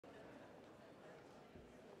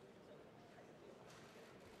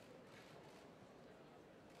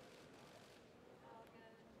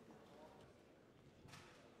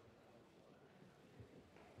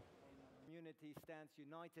community stands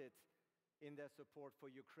united in their support for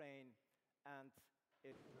Ukraine and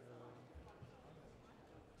its...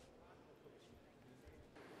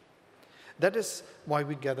 That is why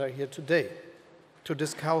we gather here today, to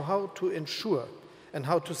discuss how to ensure and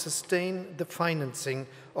how to sustain the financing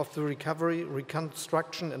of the recovery,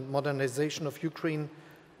 reconstruction and modernization of Ukraine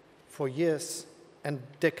for years and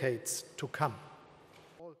decades to come.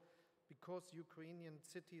 Because Ukrainian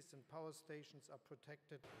cities and power stations are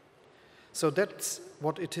protected. So that's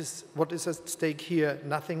what is at stake here,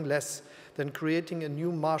 nothing less than creating a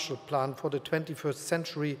new Marshall Plan for the 21st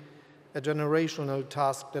century, a generational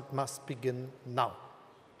task that must begin now.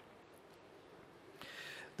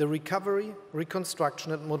 The recovery,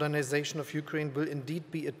 reconstruction and modernization of Ukraine will indeed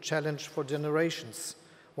be a challenge for generations,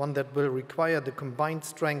 one that will require the combined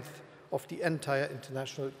strength of the entire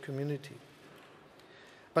international community.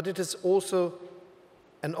 But it is also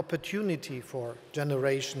an opportunity for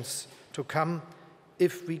generations to come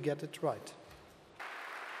if we get it right.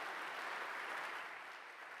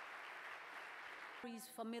 Salaries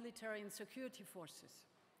for military and security forces.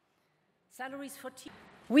 Salaries for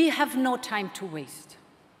we have no time to waste.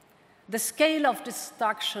 The scale of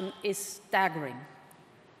destruction is staggering.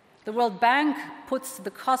 The World Bank puts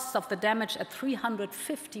the costs of the damage at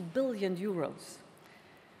 350 billion euros.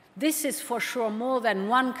 This is for sure more than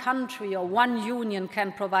one country or one union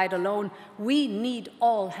can provide alone. We need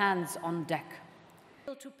all hands on deck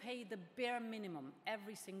to pay the bare minimum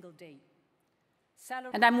every single day.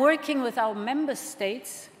 And I'm working with our member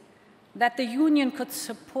states that the Union could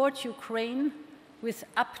support Ukraine with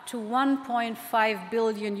up to 1.5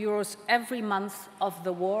 billion euros every month of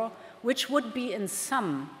the war, which would be in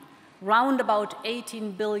sum round about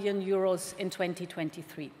 18 billion euros in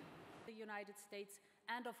 2023. The United States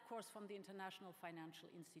and of course from the international financial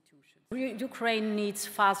institutions. Ukraine needs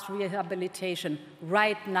fast rehabilitation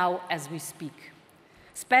right now as we speak,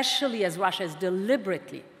 especially as Russia is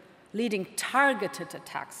deliberately leading targeted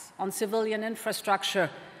attacks on civilian infrastructure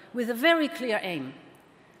with a very clear aim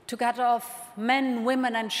to cut off men,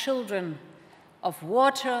 women and children of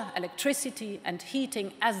water, electricity and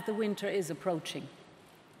heating as the winter is approaching.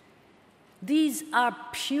 These are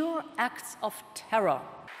pure acts of terror.